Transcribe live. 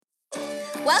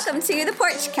Welcome to the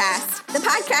Porchcast, the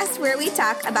podcast where we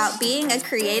talk about being a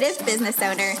creative business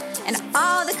owner and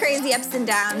all the crazy ups and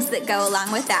downs that go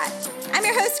along with that. I'm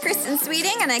your host, Kristen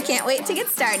Sweeting, and I can't wait to get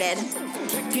started.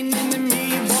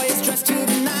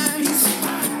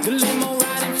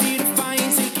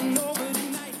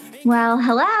 Well,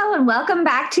 hello and welcome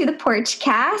back to the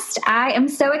Porchcast. I am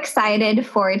so excited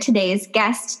for today's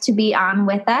guest to be on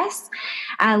with us.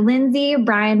 Lindsay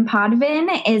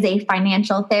Bryan-Podvin is a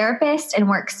financial therapist and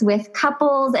works with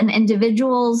couples and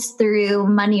individuals through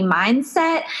money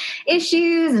mindset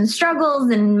issues and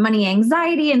struggles and money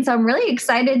anxiety. And so I'm really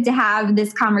excited to have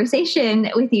this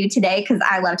conversation with you today because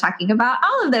I love talking about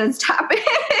all of those topics.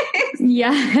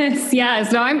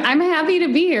 Yes. No, I'm happy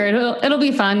to be here. It'll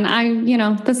be fun.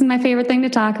 This is my favorite thing to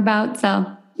talk about. So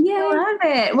yeah, I love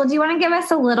it. Well, do you want to give us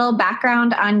a little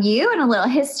background on you and a little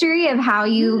history of how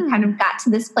you kind of got to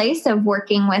this place of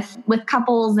working with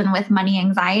couples and with money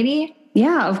anxiety?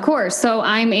 Yeah, of course. So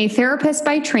I'm a therapist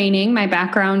by training. My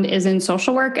background is in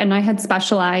social work, and I had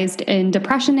specialized in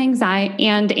depression,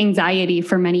 anxiety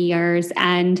for many years.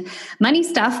 And money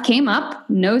stuff came up.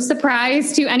 No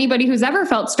surprise to anybody who's ever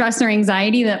felt stress or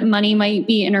anxiety that money might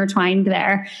be intertwined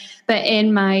there. But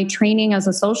in my training as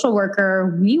a social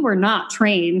worker, we were not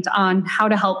trained on how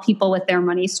to help people with their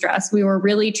money stress. We were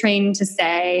really trained to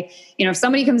say, if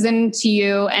somebody comes into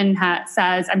you and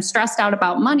says, I'm stressed out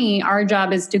about money, our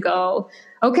job is to go,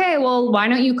 okay, well, why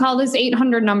don't you call this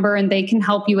 800 number and they can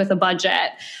help you with a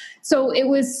budget? So it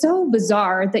was so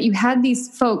bizarre that you had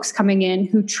these folks coming in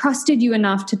who trusted you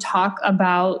enough to talk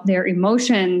about their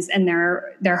emotions and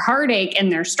their heartache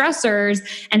and their stressors.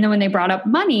 And then when they brought up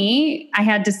money, I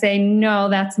had to say, no,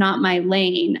 that's not my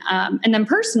lane. And then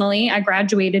personally, I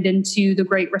graduated into the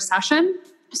Great Recession.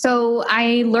 So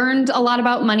I learned a lot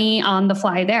about money on the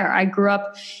fly there. I grew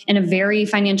up in a very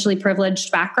financially privileged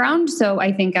background. So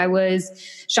I think I was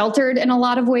sheltered in a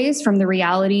lot of ways from the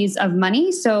realities of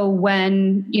money. So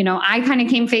when, I kind of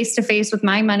came face to face with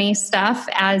my money stuff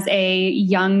as a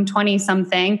young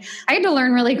 20-something, I had to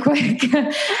learn really quick.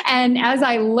 And as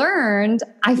I learned,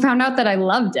 I found out that I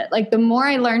loved it. Like the more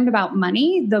I learned about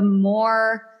money, the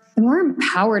more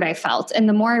empowered I felt. And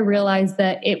the more I realized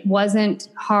that it wasn't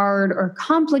hard or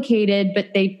complicated,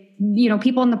 but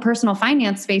people in the personal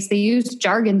finance space, they use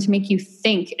jargon to make you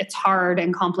think it's hard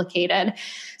and complicated.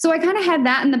 So I kind of had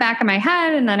that in the back of my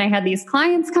head. And then I had these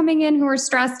clients coming in who were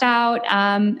stressed out.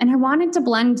 And I wanted to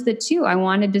blend the two. I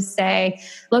wanted to say,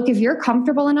 look, if you're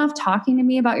comfortable enough talking to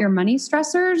me about your money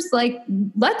stressors,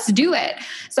 let's do it.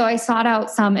 So I sought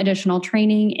out some additional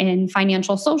training in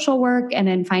financial social work and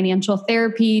in financial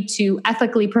therapy to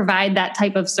ethically provide that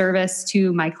type of service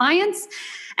to my clients.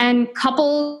 And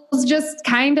couples just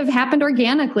kind of happened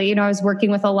organically. I was working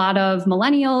with a lot of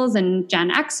millennials and Gen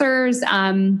Xers,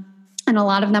 and a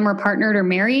lot of them were partnered or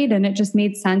married, and it just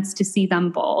made sense to see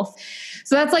them both.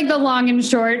 So that's like the long and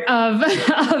short of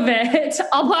it.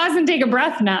 I'll pause and take a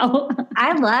breath now.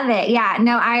 I love it. Yeah,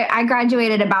 no, I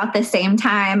graduated about the same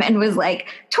time and was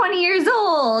 20 years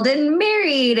old and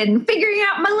married and figuring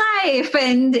out my life.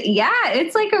 And yeah,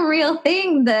 it's a real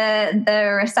thing,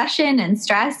 the recession and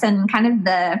stress and kind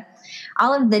of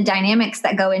all of the dynamics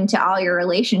that go into all your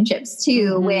relationships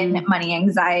too, when money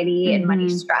anxiety and money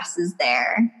stress is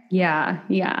there. Yeah,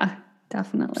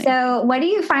 definitely. So what do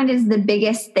you find is the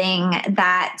biggest thing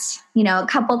that, a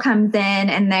couple comes in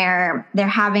and they're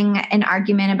having an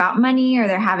argument about money or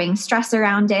they're having stress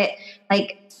around it?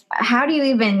 How do you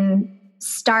even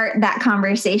start that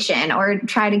conversation or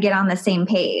try to get on the same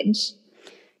page?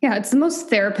 Yeah, it's the most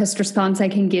therapist response I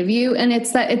can give you. And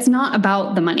it's that it's not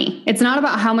about the money. It's not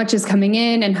about how much is coming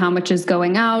in and how much is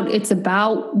going out. It's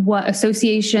about what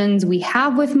associations we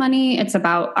have with money. It's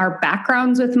about our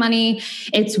backgrounds with money.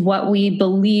 It's what we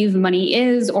believe money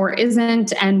is or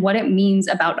isn't and what it means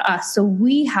about us. So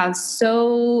we have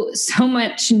so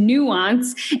much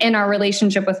nuance in our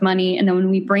relationship with money. And then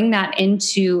when we bring that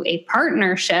into a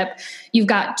partnership, you've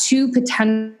got two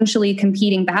potentially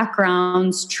competing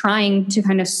backgrounds trying to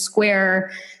kind of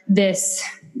square this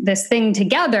thing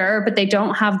together, but they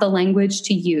don't have the language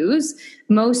to use.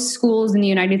 Most schools in the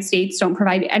United States don't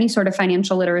provide any sort of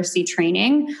financial literacy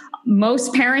training.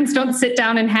 Most parents don't sit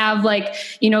down and have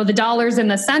the dollars and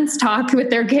the cents talk with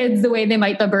their kids the way they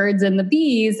might the birds and the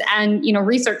bees. And,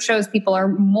 research shows people are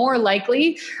more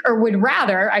likely, or would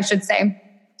rather, I should say,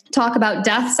 talk about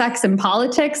death, sex, and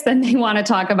politics than they want to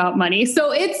talk about money.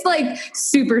 So it's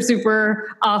super,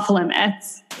 super off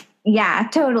limits. Yeah,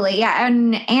 totally. Yeah.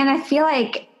 And I feel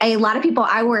like a lot of people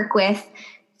I work with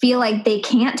feel like they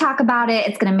can't talk about it.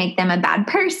 It's going to make them a bad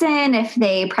person if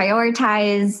they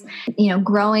prioritize,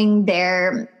 growing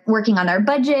their working on their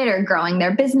budget or growing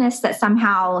their business, that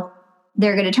somehow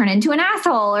they're going to turn into an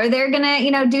asshole, or they're going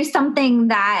to, do something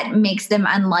that makes them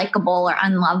unlikable or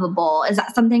unlovable. Is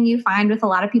that something you find with a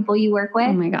lot of people you work with?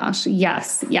 Oh my gosh.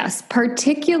 Yes. Yes.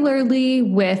 Particularly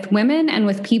with women and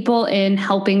with people in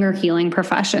helping or healing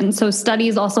professions. So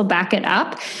studies also back it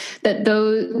up that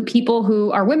those people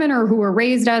who are women or who were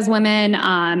raised as women,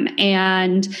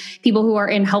 and people who are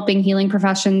in helping healing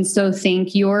professions. So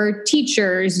think your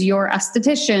teachers, your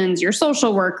estheticians, your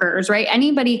social workers, right?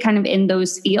 Anybody kind of in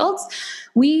those fields.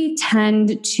 We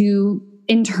tend to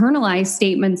internalize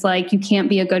statements like you can't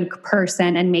be a good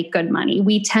person and make good money.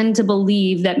 We tend to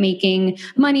believe that making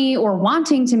money or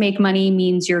wanting to make money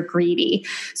means you're greedy.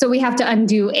 So we have to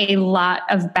undo a lot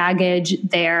of baggage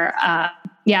there.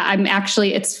 I'm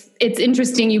actually, it's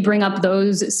interesting you bring up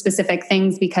those specific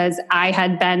things, because I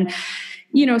had been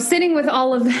sitting with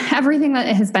all of everything that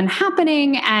has been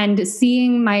happening and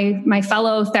seeing my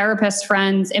fellow therapist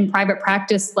friends in private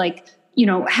practice,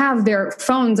 have their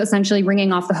phones essentially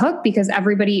ringing off the hook because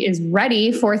everybody is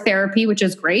ready for therapy, which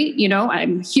is great.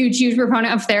 I'm a huge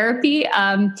proponent of therapy.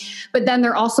 But then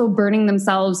they're also burning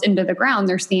themselves into the ground.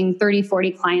 They're seeing 30,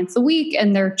 40 clients a week,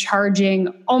 and they're charging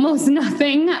almost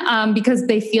nothing because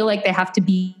they feel like they have to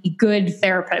be good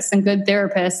therapists, and good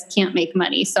therapists can't make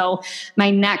money. So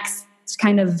my next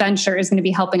kind of venture is going to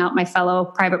be helping out my fellow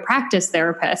private practice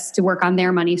therapists to work on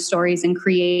their money stories and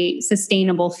create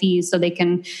sustainable fees so they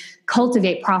can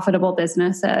cultivate profitable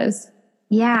businesses.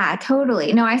 Yeah,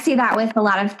 totally. No, I see that with a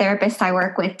lot of therapists I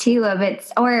work with too,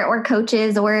 or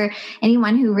coaches or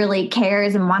anyone who really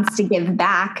cares and wants to give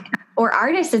back, or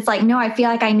artists. It's like, no, I feel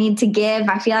like I need to give.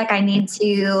 I feel like I need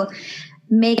to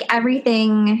make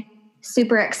everything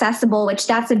super accessible, which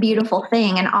that's a beautiful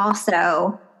thing. And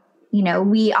also,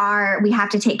 we have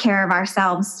to take care of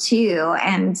ourselves too.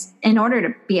 And in order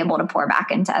to be able to pour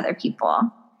back into other people.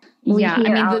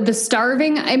 The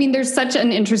starving, there's such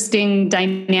an interesting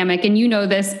dynamic, and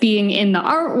this being in the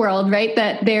art world, right?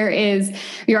 That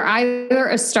you're either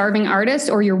a starving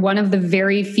artist or you're one of the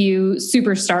very few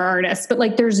superstar artists,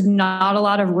 but there's not a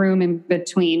lot of room in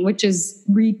between, which is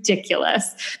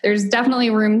ridiculous. There's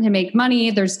definitely room to make money.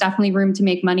 There's definitely room to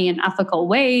make money in ethical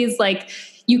ways.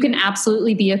 You can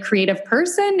absolutely be a creative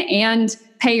person and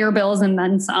pay your bills and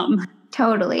then some.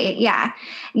 Totally. Yeah.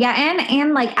 Yeah.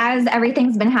 And as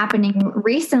everything's been happening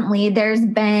recently, there's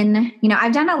been,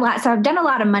 I've done a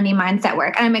lot of money mindset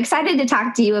work, and I'm excited to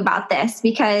talk to you about this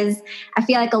because I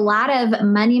feel like a lot of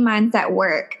money mindset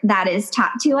work that is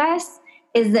taught to us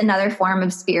is another form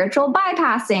of spiritual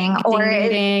bypassing, or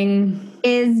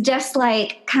is just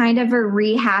kind of a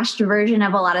rehashed version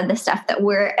of a lot of the stuff that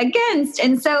we're against.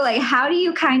 And so how do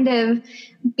you kind of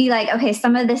be okay,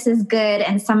 some of this is good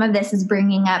and some of this is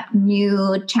bringing up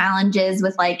new challenges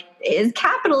with is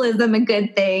capitalism a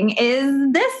good thing?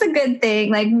 Is this a good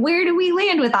thing? Where do we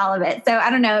land with all of it? So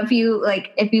I don't know if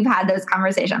you've had those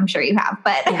conversations. I'm sure you have,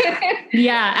 but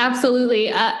yeah,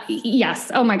 absolutely.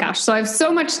 Yes. Oh my gosh. So I have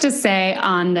so much to say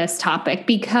on this topic,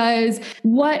 because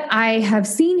what I have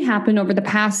seen happen over the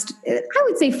past, I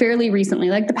would say fairly recently,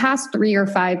 the past 3 or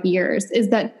 5 years, is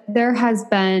that there has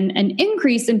been an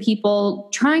increase in people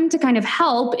trying to kind of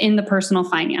help in the personal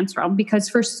finance realm, because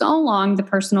for so long, the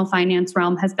personal finance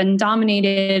realm has been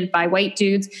dominated by white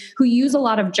dudes who use a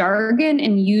lot of jargon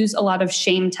and use a lot of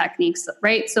shame techniques,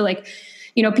 right? So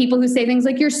people who say things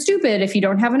like you're stupid if you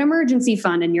don't have an emergency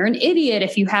fund, and you're an idiot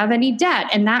if you have any debt.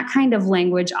 And that kind of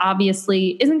language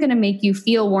obviously isn't going to make you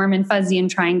feel warm and fuzzy and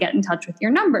try and get in touch with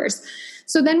your numbers.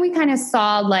 So then we kind of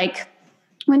saw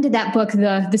when did that book,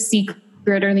 The Secret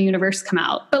or The Universe, come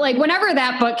out? But whenever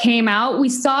that book came out, we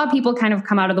saw people kind of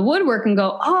come out of the woodwork and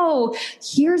go, oh,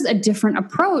 here's a different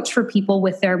approach for people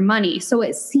with their money. So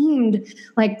it seemed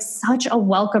like such a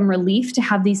welcome relief to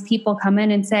have these people come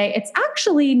in and say, it's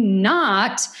actually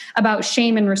not about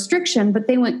shame and restriction, but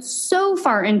they went so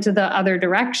far into the other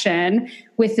direction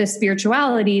with this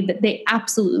spirituality that they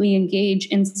absolutely engage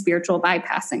in spiritual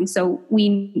bypassing. So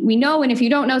we know, and if you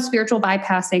don't know, spiritual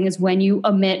bypassing is when you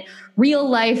omit real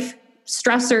life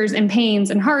stressors and pains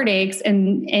and heartaches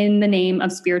in the name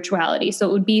of spirituality. So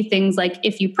it would be things like,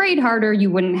 if you prayed harder, you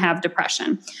wouldn't have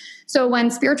depression. So when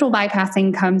spiritual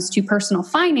bypassing comes to personal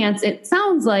finance, it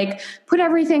sounds like put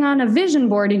everything on a vision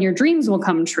board and your dreams will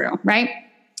come true, right?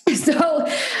 So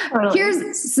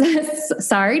here's,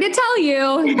 sorry to tell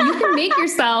you, you can make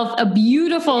yourself a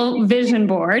beautiful vision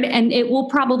board, and it will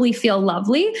probably feel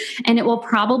lovely and it will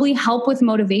probably help with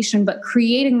motivation. But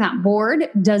creating that board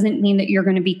doesn't mean that you're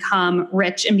going to become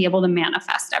rich and be able to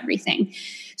manifest everything.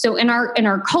 So in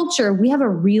our culture, we have a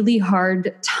really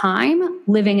hard time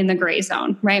living in the gray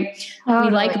zone, right? Totally.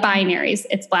 We like binaries.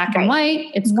 It's black and white.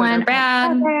 It's good or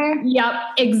bad. Yep,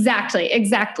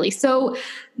 exactly. So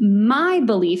my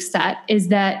belief set is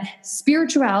that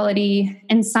spirituality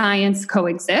and science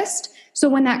coexist. So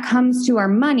when that comes to our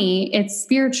money, it's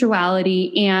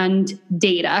spirituality and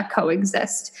data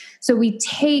coexist. So we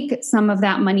take some of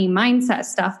that money mindset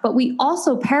stuff, but we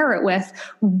also pair it with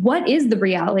what is the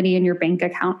reality in your bank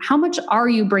account? How much are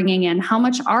you bringing in? How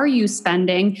much are you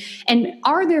spending? And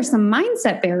are there some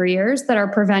mindset barriers that are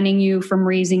preventing you from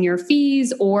raising your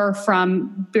fees or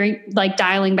from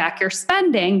dialing back your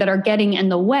spending that are getting in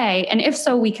the way? And if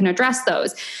so, we can address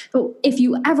those. But if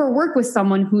you ever work with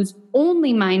someone who's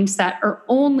only mindset or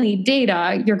only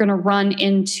data, you're going to run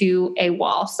into a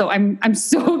wall. So I'm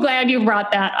so glad you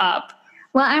brought that up.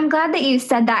 Well, I'm glad that you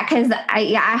said that, because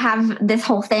I have this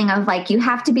whole thing of like, you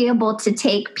have to be able to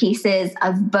take pieces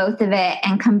of both of it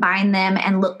and combine them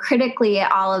and look critically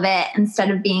at all of it instead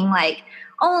of being like,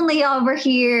 only over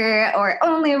here or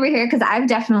only over here. Because I've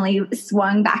definitely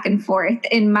swung back and forth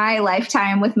in my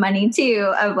lifetime with money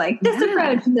too, of like this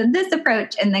approach and then this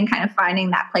approach, and then kind of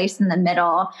finding that place in the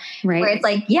middle, right, where it's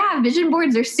like, yeah, vision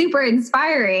boards are super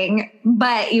inspiring,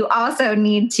 but you also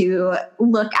need to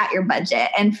look at your budget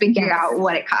and figure out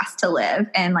what it costs to live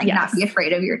and like not be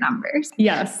afraid of your numbers.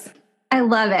 Yes. I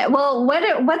love it. Well,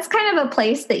 what's kind of a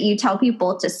place that you tell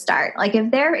people to start? Like if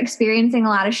they're experiencing a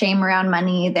lot of shame around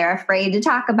money, they're afraid to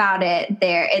talk about it,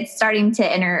 it's starting to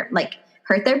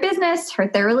hurt their business,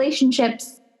 hurt their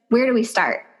relationships. Where do we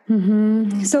start?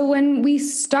 Mm-hmm. So when we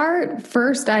start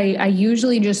first, I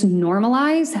usually just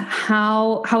normalize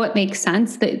how it makes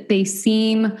sense that they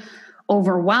seem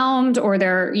overwhelmed or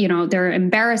they're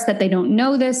embarrassed that they don't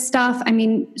know this stuff. I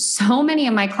mean, so many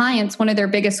of my clients, one of their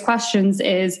biggest questions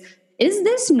is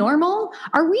this normal?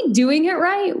 Are we doing it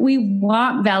right? We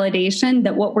want validation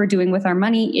that what we're doing with our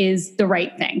money is the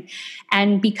right thing.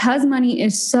 And because money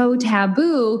is so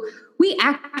taboo, we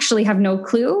actually have no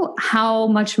clue how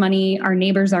much money our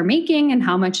neighbors are making and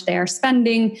how much they are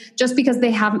spending. Just because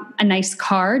they have a nice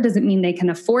car doesn't mean they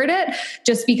can afford it.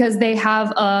 Just because they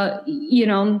have a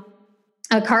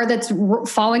car that's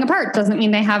falling apart doesn't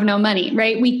mean they have no money,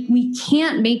 right? We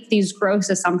can't make these gross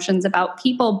assumptions about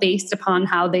people based upon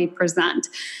how they present.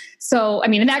 So, I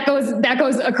mean, that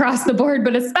goes across the board,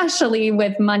 but especially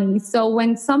with money. So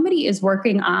when somebody is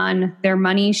working on their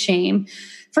money shame,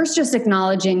 first, just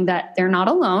acknowledging that they're not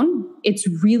alone. It's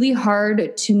really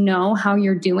hard to know how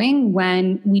you're doing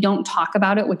when we don't talk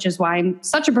about it, which is why I'm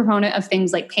such a proponent of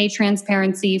things like pay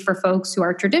transparency for folks who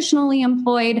are traditionally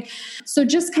employed. So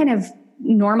just kind of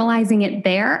normalizing it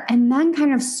there and then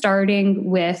kind of starting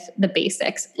with the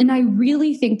basics. And I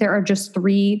really think there are just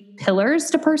 3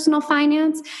 pillars to personal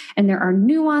finance, and there are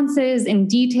nuances and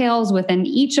details within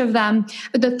each of them.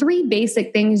 But the 3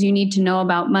 basic things you need to know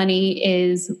about money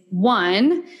is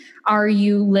 1, are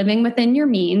you living within your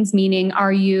means? Meaning,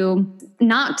 are you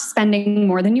not spending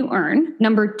more than you earn?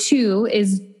 Number 2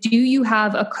 is, do you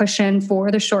have a cushion for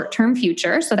the short-term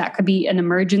future? So that could be an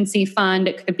emergency fund.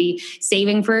 It could be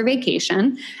saving for a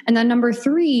vacation. And then number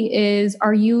 3 is,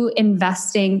 are you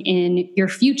investing in your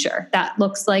future? That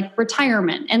looks like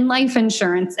retirement and life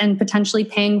insurance and potentially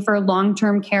paying for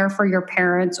long-term care for your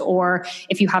parents, or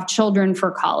if you have children,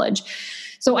 for college.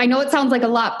 So I know it sounds like a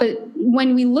lot, but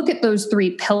when we look at those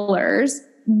 3 pillars,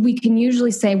 we can usually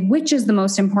say which is the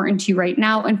most important to you right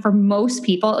now. And for most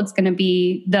people, it's going to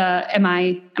be am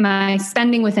I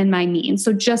spending within my means?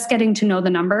 So just getting to know the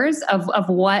numbers of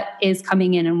what is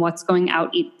coming in and what's going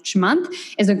out each month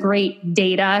is a great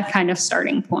data kind of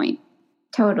starting point.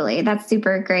 Totally. That's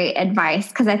super great advice.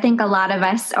 Because I think a lot of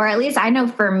us, or at least I know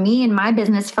for me in my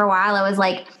business for a while, I was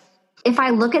like, if I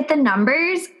look at the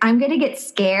numbers, I'm going to get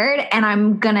scared and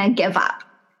I'm going to give up,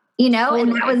 and that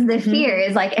was the fear,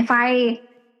 is like,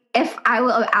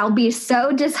 I'll be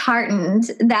so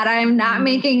disheartened that I'm not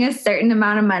making a certain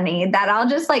amount of money that I'll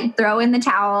just like throw in the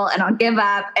towel and I'll give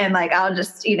up and like I'll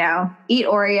just, eat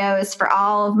Oreos for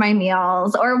all of my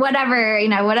meals or whatever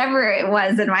it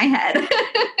was in my head.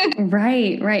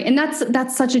 Right. And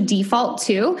that's such a default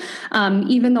too.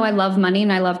 Even though I love money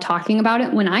and I love talking about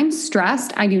it, when I'm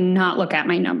stressed, I do not look at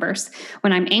my numbers.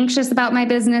 When I'm anxious about my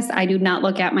business, I do not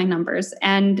look at my numbers.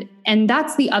 And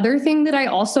that's the other thing that I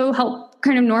also help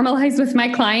kind of normalize with my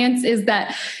clients, is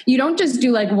that you don't just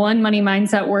do like one money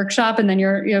mindset workshop and then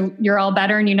you're all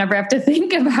better and you never have to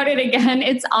think about it again.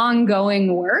 It's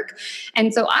ongoing work.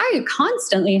 And so I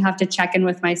constantly have to check in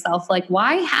with myself, like,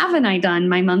 why haven't I done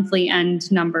my monthly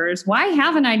end numbers? Why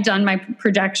haven't I done my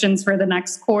projections for the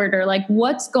next quarter? Like,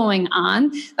 what's going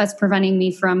on that's preventing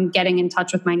me from getting in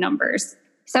touch with my numbers?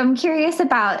 So I'm curious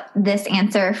about this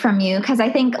answer from you, because I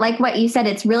think, like what you said,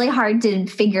 it's really hard to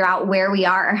figure out where we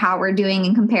are or how we're doing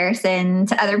in comparison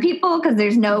to other people, because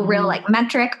there's no real like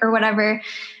metric or whatever.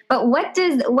 But what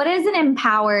is an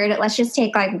empowered, let's just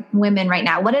take like women right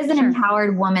now. What does an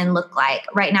empowered woman look like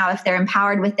right now if they're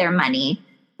empowered with their money?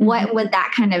 What would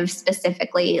that kind of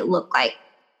specifically look like?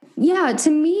 Yeah, to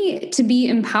me, to be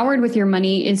empowered with your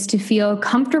money is to feel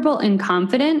comfortable and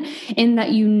confident in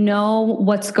that you know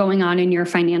what's going on in your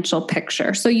financial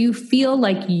picture. So you feel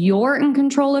like you're in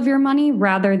control of your money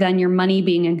rather than your money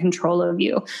being in control of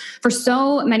you. For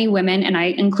so many women, and I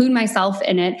include myself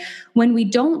in it, when we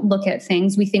don't look at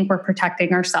things, we think we're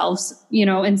protecting ourselves,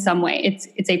 in some way.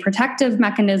 It's a protective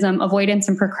mechanism. Avoidance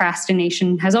and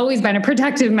procrastination has always been a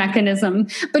protective mechanism,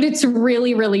 but it's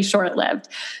really, really short-lived.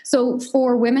 So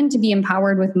for women to be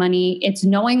empowered with money, it's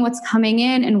knowing what's coming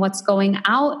in and what's going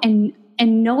out, and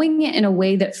knowing it in a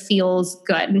way that feels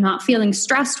good, not feeling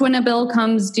stressed when a bill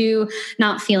comes due,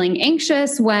 not feeling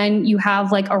anxious when you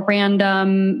have like a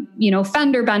random,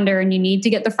 fender bender and you need to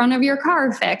get the front of your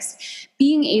car fixed.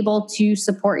 Being able to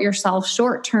support yourself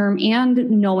short term and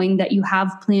knowing that you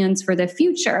have plans for the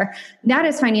future, that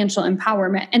is financial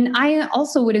empowerment. And I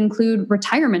also would include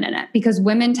retirement in it, because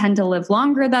women tend to live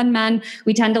longer than men.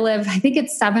 We tend to live, I think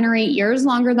it's 7 or 8 years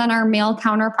longer than our male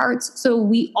counterparts. So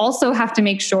we also have to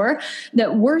make sure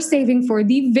that we're saving for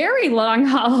the very long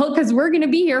haul, because we're going to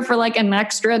be here for like an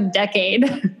extra decade.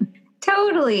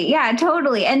 Totally. Yeah,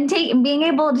 totally. And being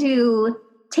able to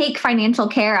take financial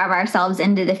care of ourselves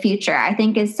into the future, I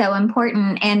think is so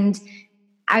important. And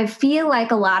I feel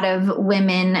like a lot of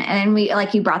women, and we,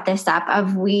 like you brought this up,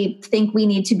 we think we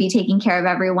need to be taking care of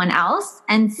everyone else.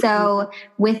 And so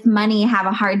with money, have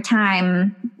a hard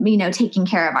time, taking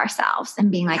care of ourselves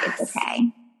and being like, it's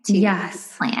okay to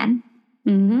plan.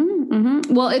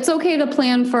 Well, it's okay to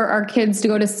plan for our kids to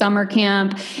go to summer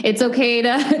camp. It's okay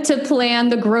to plan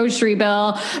the grocery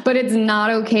bill, but it's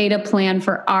not okay to plan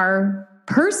for our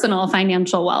personal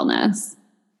financial wellness.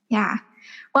 Yeah.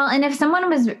 Well, and if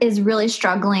someone is really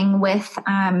struggling with,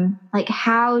 like,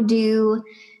 how do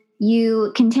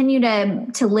you continue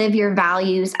to live your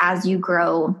values as you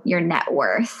grow your net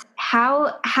worth?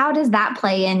 How does that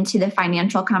play into the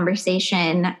financial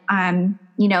conversation?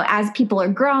 As people are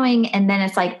growing, and then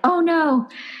it's like, oh no,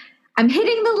 I'm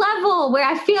hitting the level where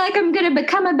I feel like I'm going to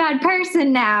become a bad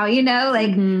person now,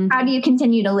 how do you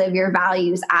continue to live your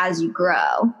values as you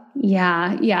grow?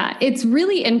 Yeah. It's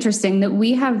really interesting that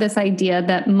we have this idea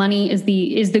that money is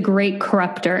the great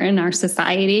corrupter in our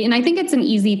society. And I think it's an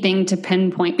easy thing to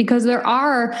pinpoint, because there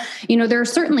are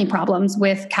certainly problems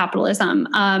with capitalism.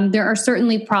 There are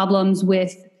certainly problems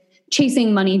with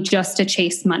chasing money just to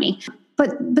chase money.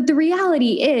 But the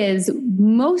reality is,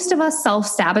 most of us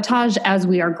self-sabotage as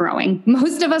we are growing.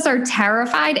 Most of us are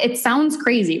terrified. It sounds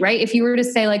crazy, right? If you were to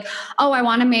say like, oh, I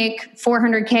want to make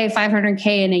 $400K,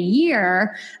 $500K in a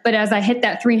year, but as I hit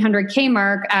that $300K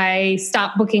mark, I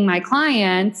stop booking my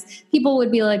clients, people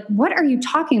would be like, what are you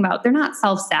talking about? They're not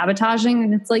self-sabotaging.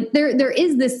 And it's like, there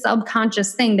is this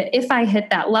subconscious thing that if I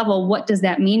hit that level, what does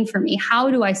that mean for me?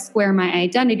 How do I square my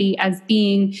identity as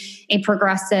being a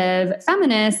progressive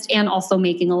feminist and also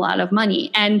making a lot of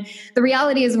money? And the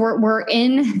reality is we're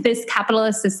in this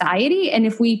capitalist society. And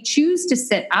if we choose to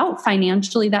sit out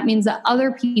financially, that means that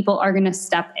other people are going to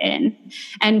step in.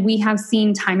 And we have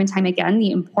seen time and time again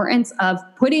the importance of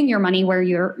putting your money where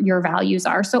your values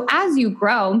are. So as you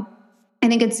grow, I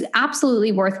think it's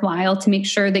absolutely worthwhile to make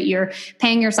sure that you're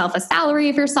paying yourself a salary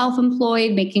if you're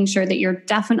self-employed, making sure that you're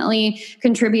definitely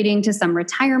contributing to some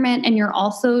retirement, and you're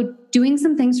also doing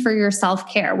some things for your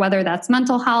self-care, whether that's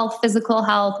mental health, physical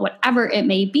health, whatever it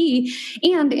may be.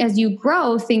 And as you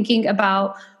grow, thinking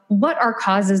about, what are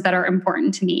causes that are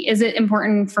important to me? Is it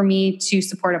important for me to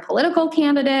support a political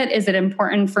candidate? Is it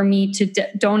important for me to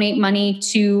donate money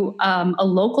to a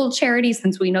local charity,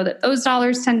 since we know that those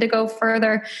dollars tend to go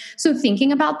further? So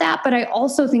thinking about that, but I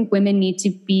also think women need to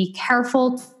be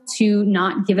careful to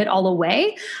not give it all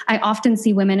away. I often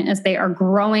see women, as they are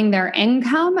growing their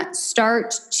income,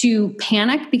 start to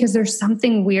panic because there's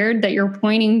something weird that you're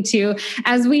pointing to.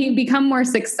 As we become more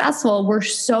successful, we're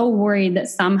so worried that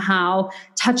somehow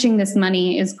touching this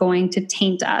money is going to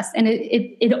taint us. And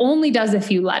it only does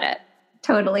if you let it.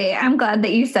 Totally. I'm glad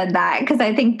that you said that, because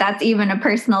I think that's even a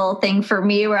personal thing for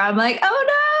me, where I'm like, oh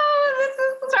no, this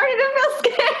is starting to feel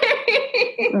scary.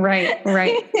 Right.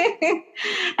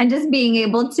 And just being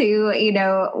able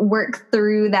to, work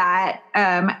through that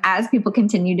as people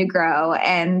continue to grow,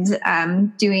 and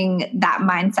doing that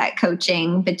mindset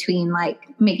coaching between like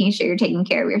making sure you're taking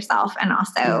care of yourself and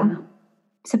also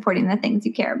supporting the things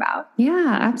you care about.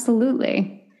 Yeah,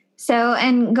 absolutely. So,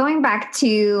 and going back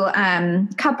to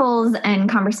couples and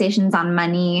conversations on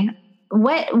money,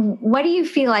 what do you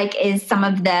feel like is some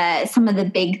of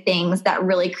the big things that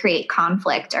really create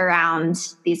conflict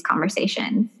around these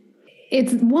conversations?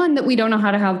 It's one that we don't know how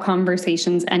to have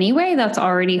conversations anyway. That's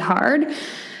already hard.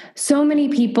 So many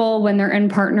people, when they're in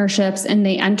partnerships and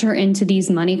they enter into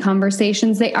these money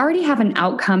conversations, they already have an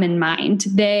outcome in mind.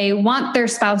 They want their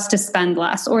spouse to spend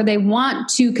less, or they want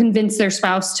to convince their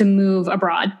spouse to move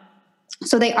abroad.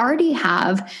 So they already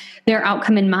have their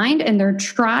outcome in mind, and they're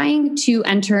trying to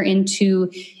enter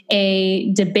into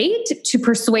a debate to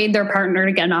persuade their partner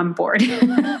to get on board.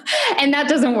 And that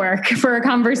doesn't work for a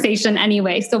conversation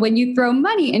anyway. So when you throw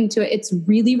money into it, it's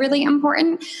really, really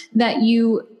important that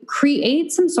you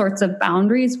create some sorts of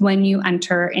boundaries when you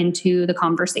enter into the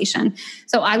conversation.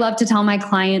 So I love to tell my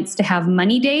clients to have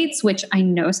money dates, which I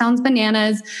know sounds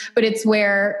bananas, but it's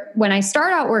where when I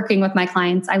start out working with my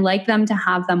clients, I like them to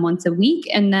have them once a week.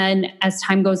 And then as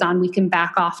time goes on, we can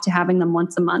back off to having them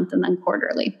once a month and then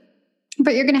quarterly.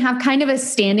 But you're going to have kind of a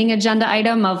standing agenda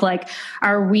item of like,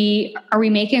 are we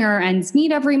making our ends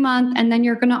meet every month? And then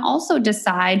you're going to also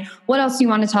decide what else you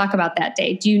want to talk about that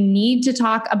day. Do you need to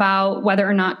talk about whether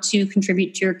or not to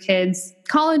contribute to your kids'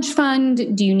 college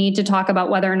fund? Do you need to talk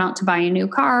about whether or not to buy a new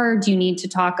car? Do you need to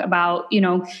talk about,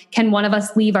 can one of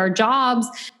us leave our jobs?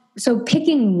 So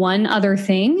picking one other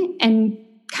thing and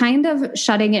kind of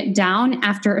shutting it down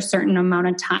after a certain amount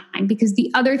of time. Because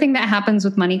the other thing that happens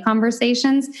with money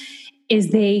conversations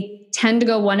is they tend to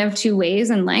go one of two ways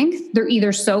in length. They're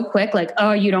either so quick, like,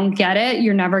 oh, you don't get it,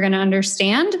 you're never going to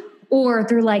understand, or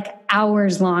they're like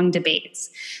hours long debates.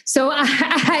 So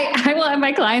I will have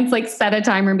my clients like set a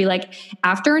timer and be like,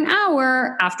 after an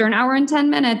hour and 10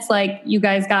 minutes, like you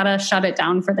guys got to shut it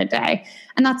down for the day.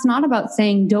 And that's not about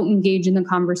saying don't engage in the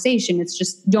conversation. It's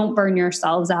just don't burn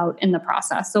yourselves out in the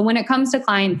process. So when it comes to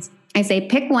clients, I say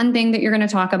pick one thing that you're going to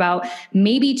talk about,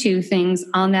 maybe two things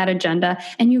on that agenda,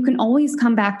 and you can always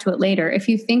come back to it later. If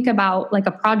you think about like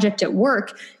a project at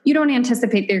work, you don't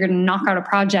anticipate that you're going to knock out a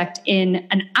project in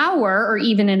an hour or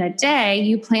even in a day.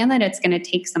 You plan that it's going to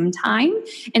take some time.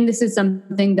 And this is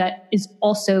something that is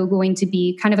also going to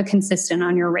be kind of a consistent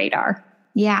on your radar.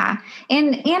 Yeah.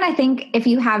 And I think if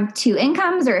you have two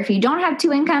incomes or if you don't have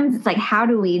two incomes, it's like, how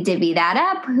do we divvy that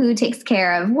up? Who takes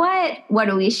care of what? What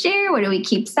do we share? What do we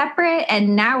keep separate?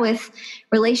 And now with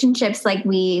relationships, like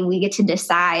we get to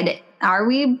decide, are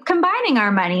we combining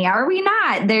our money? Are we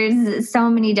not? There's so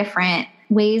many different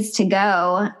ways to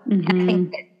go. Mm-hmm. I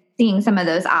think that seeing some of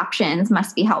those options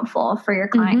must be helpful for your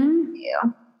clients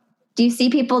too. Do you see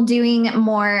people doing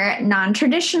more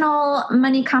non-traditional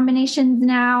money combinations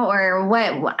now, or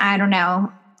what? I don't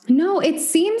know. No, it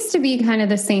seems to be kind of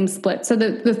the same split. So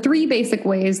the three basic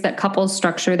ways that couples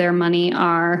structure their money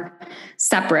are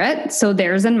separate, so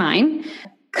theirs and mine,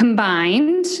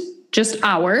 combined, just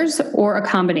ours, or a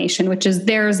combination, which is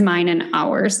theirs, mine, and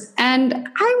ours. And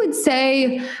I would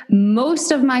say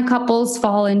most of my couples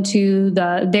fall into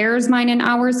the theirs, mine, and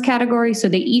ours category. So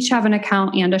they each have an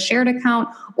account and a shared account,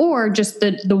 or just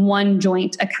the one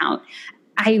joint account.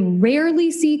 I rarely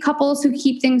see couples who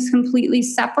keep things completely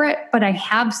separate, but I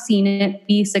have seen it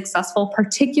be successful,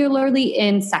 particularly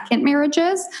in second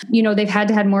marriages. They've had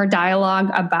to have more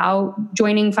dialogue about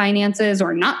joining finances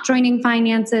or not joining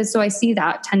finances. So I see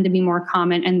that tend to be more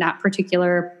common in that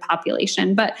particular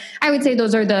population. But I would say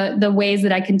those are the ways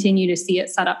that I continue to see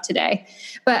it set up today.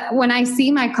 But when I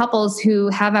see my couples who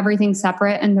have everything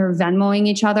separate and they're Venmoing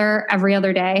each other every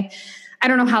other day, I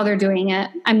don't know how they're doing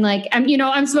it.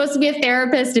 I'm supposed to be a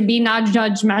therapist and be not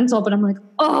judgmental, but I'm like,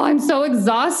 oh, I'm so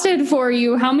exhausted for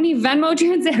you. How many Venmo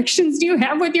transactions do you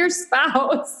have with your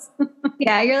spouse?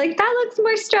 Yeah, you're like, that looks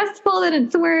more stressful than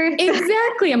it's worth.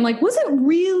 Exactly. I'm like, was it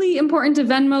really important to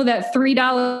Venmo that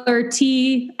 $3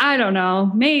 tea? I don't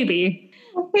know. Maybe.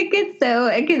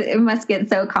 It must get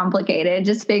so complicated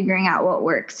just figuring out what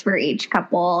works for each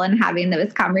couple and having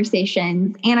those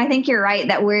conversations. And I think you're right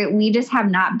that we just have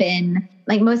not been,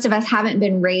 like most of us haven't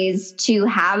been raised to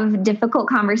have difficult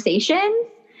conversations.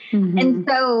 Mm-hmm. And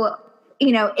so,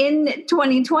 in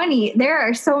 2020, there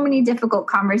are so many difficult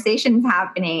conversations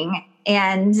happening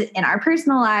and in our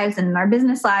personal lives and in our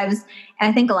business lives.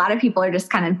 And I think a lot of people are just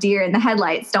kind of deer in the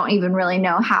headlights, don't even really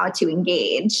know how to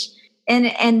engage.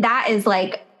 And that is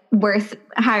like worth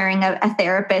hiring a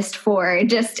therapist for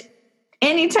just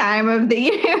any time of the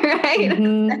year, right?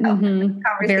 Mm-hmm,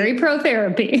 mm-hmm. Very pro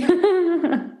therapy.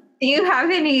 Do you have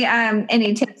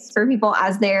any tips for people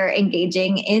as they're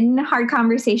engaging in hard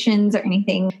conversations or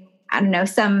anything? I don't know,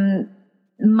 some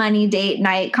money date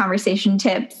night conversation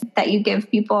tips that you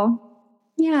give people?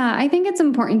 Yeah, I think it's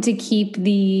important to keep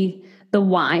the the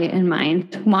why in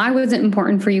mind. Why was it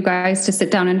important for you guys to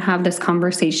sit down and have this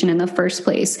conversation in the first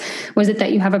place? Was it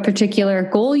that you have a particular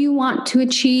goal you want to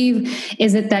achieve?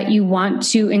 Is it that you want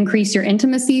to increase your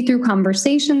intimacy through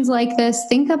conversations like this?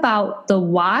 Think about the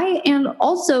why, and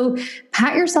also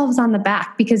pat yourselves on the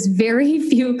back, because very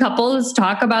few couples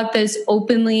talk about this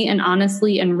openly and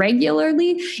honestly and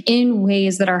regularly in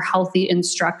ways that are healthy and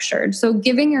structured. So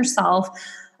giving yourself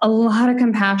a lot of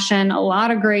compassion, a lot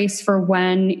of grace for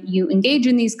when you engage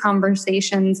in these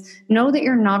conversations. Know that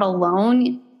you're not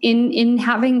alone in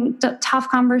having tough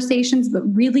conversations, but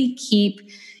really keep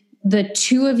the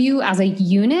two of you as a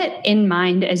unit in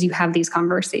mind as you have these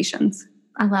conversations.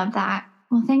 I love that.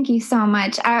 Well, thank you so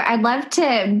much. I'd love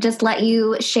to just let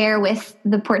you share with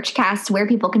the Porchcast where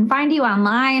people can find you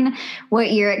online,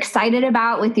 what you're excited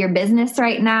about with your business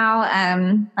right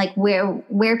now, like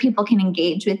where people can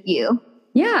engage with you.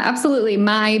 Yeah, absolutely.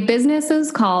 My business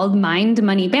is called Mind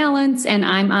Money Balance, and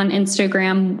I'm on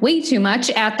Instagram way too much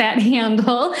at that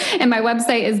handle. And my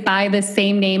website is by the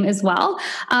same name as well.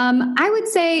 I would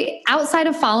say outside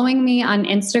of following me on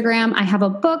Instagram, I have a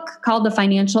book called The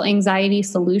Financial Anxiety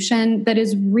Solution that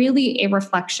is really a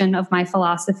reflection of my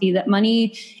philosophy that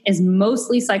money is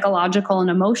mostly psychological and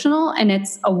emotional, and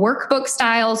it's a workbook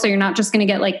style. So you're not just going to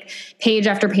get like page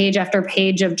after page after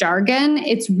page of jargon.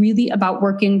 It's really about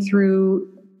working through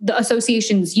the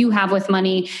associations you have with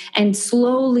money and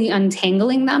slowly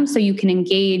untangling them so you can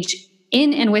engage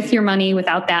in and with your money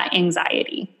without that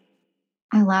anxiety.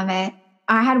 I love it.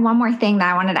 I had one more thing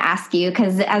that I wanted to ask you,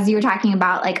 because as you were talking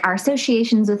about like our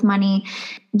associations with money,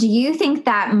 do you think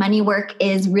that money work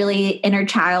is really inner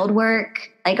child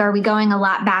work? Like, are we going a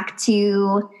lot back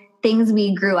to things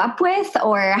we grew up with,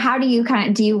 or how do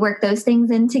you work those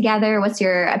things in together? What's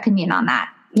your opinion on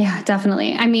that? Yeah,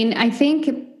 definitely. I mean,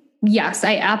 yes,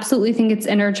 I absolutely think it's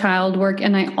inner child work.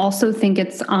 And I also think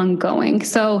it's ongoing.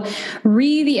 So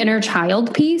read the inner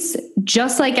child piece,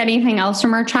 just like anything else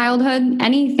from our childhood,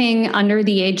 anything under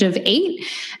the age of 8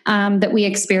 that we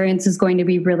experience is going to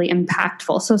be really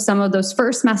impactful. So some of those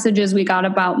first messages we got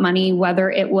about money,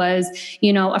 whether it was,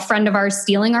 a friend of ours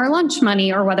stealing our lunch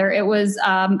money, or whether it was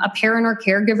a parent or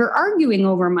caregiver arguing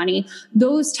over money,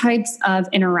 those types of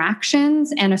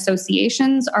interactions and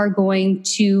associations are going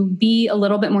to be a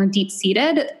little bit more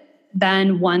deep-seated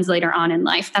than ones later on in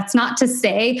life. That's not to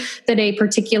say that a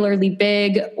particularly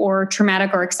big or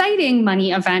traumatic or exciting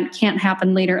money event can't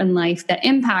happen later in life that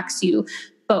impacts you.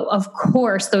 But of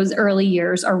course, those early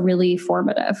years are really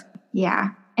formative.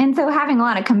 Yeah. And so having a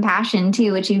lot of compassion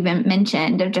too, which you've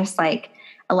mentioned, of just like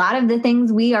a lot of the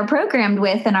things we are programmed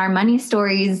with in our money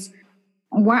stories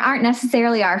aren't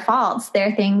necessarily our faults.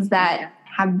 They're things that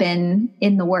have been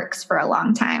in the works for a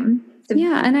long time.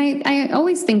 Yeah. And I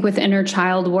always think with inner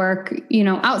child work,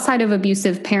 outside of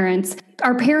abusive parents,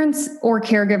 our parents or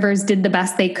caregivers did the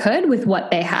best they could with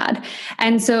what they had.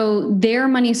 And so their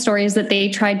money stories that they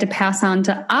tried to pass on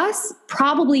to us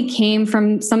probably came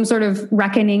from some sort of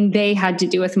reckoning they had to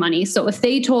do with money. So if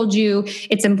they told you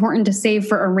it's important to save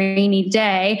for a rainy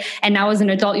day, and now as an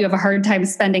adult you have a hard time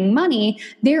spending money,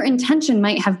 their intention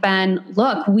might have been,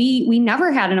 look, we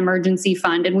never had an emergency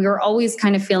fund, and we were always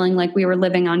kind of feeling like we were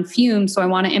living on fumes. So I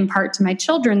want to impart to my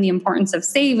children the importance of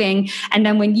saving. And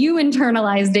then when you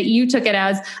internalized it, you took it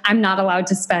as, I'm not allowed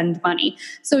to spend money.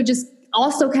 So just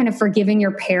also kind of forgiving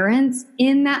your parents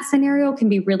in that scenario can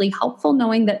be really helpful,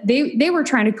 knowing that they were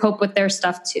trying to cope with their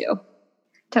stuff too.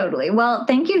 Totally. Well,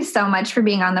 thank you so much for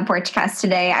being on the Porchcast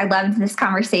today. I loved this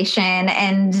conversation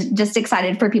and just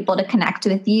excited for people to connect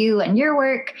with you and your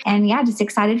work. And yeah, just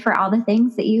excited for all the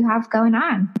things that you have going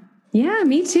on. Yeah,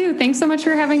 me too. Thanks so much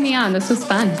for having me on. This was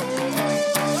fun.